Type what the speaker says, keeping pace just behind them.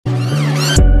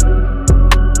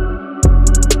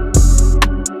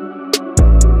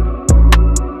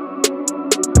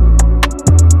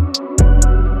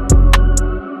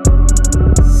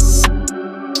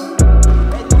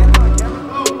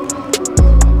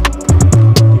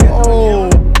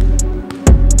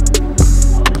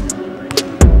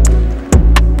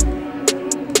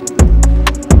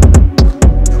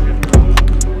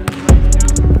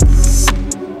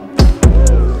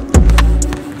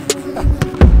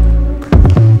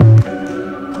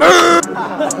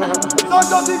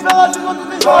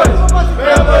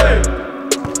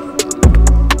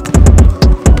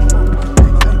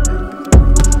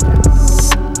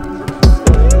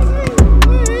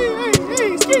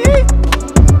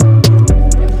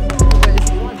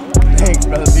Thanks,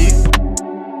 brother B.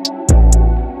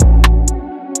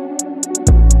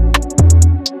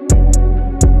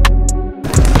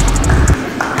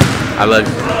 I love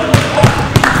you.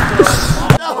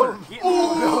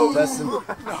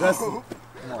 That's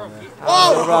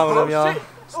what's wrong with him, y'all?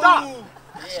 Stop!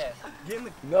 Yeah.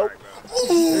 Nope.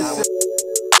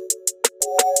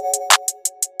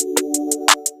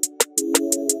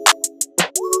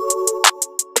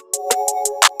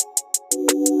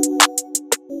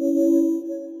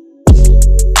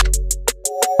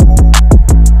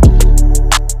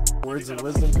 Words of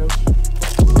wisdom, coach?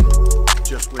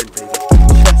 Just win, baby.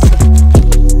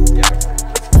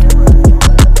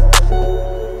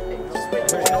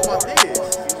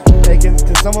 Hey,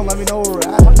 can someone let me know where we're at?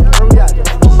 Where we at?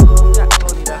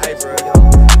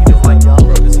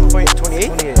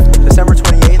 December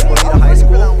 28th, Bonita High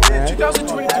School.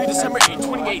 2023, December 8th,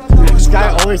 28th. This guy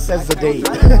always says the date.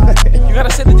 You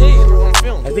gotta say the date on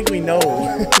film. I think we know.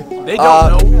 They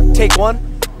don't know. Take one.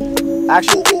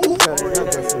 Action.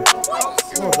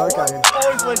 Oh, dark guy.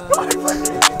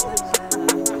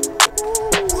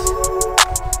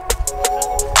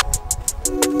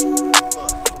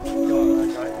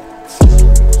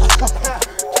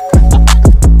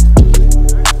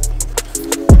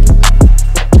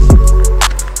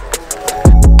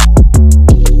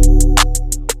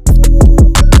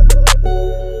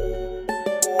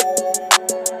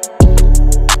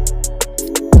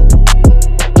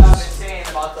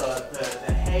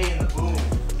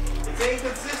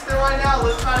 Inconsistent right now.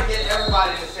 Let's try to get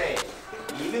everybody to say it.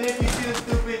 Even if you see the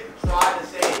stupid, try to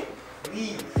say it.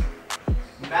 Please.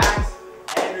 Max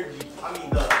energy. I mean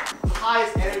the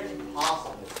highest energy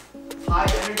possible. High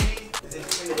energy is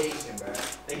intimidation, bro.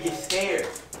 They get scared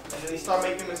and then they start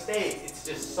making mistakes. It's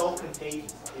just so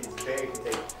contagious. It's very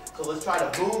contagious. So let's try to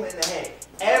boom in the head.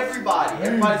 Everybody's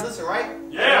listening, right?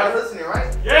 Yeah. Everybody's listening,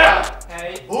 right? Yeah.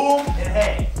 Hey. Boom and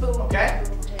hey. Okay?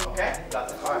 Okay? Got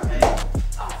that. All right. Hey.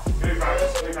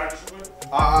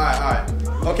 Alright.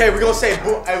 Okay, we're gonna say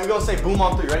boom. We're gonna say boom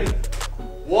on 3. Ready?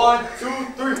 1, 2,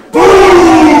 3.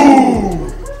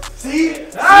 Boom! See?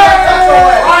 Hey!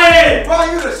 Ryan! Ryan,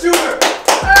 you the shooter!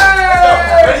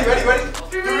 Hey! Ready?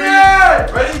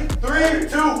 Ready? 3,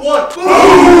 2, 1.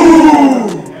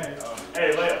 Boom! Hey,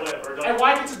 layup, bro. Hey, why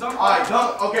gets it dunk? Alright, dunk.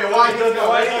 Okay, why gets it dunk?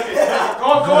 Ready? Go.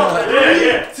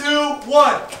 3, 2,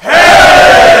 1.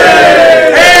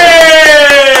 Hey!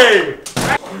 Hey!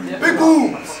 Big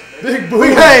booms! Big boom.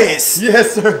 Big haze!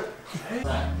 Yes, sir.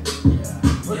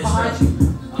 Look behind you.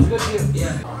 I'm good view.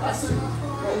 Yeah. That's it.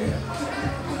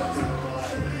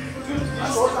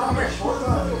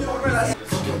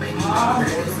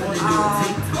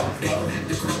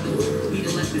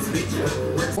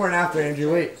 Before and after,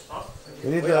 Andrew. Wait. We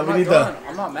need the.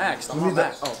 I'm not maxed. I'm not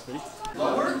maxed.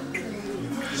 Oh, ready?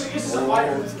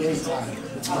 Oh, it's game time.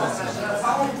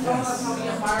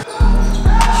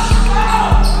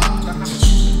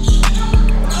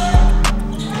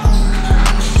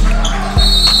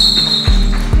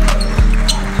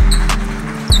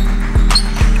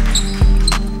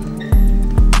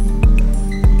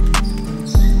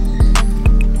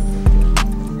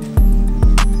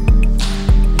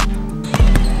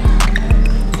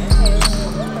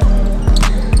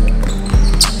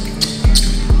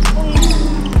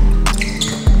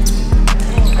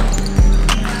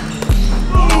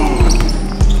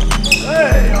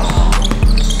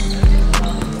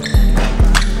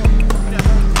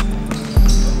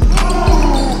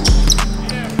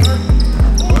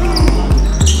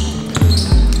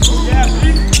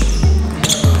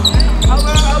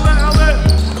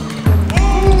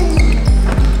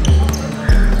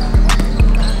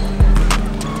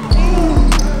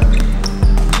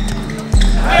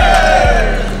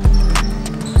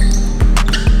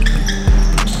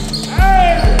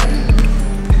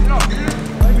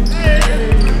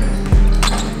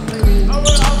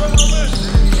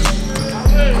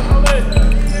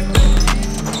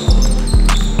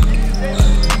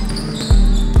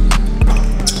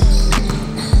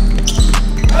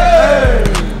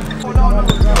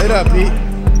 Pete.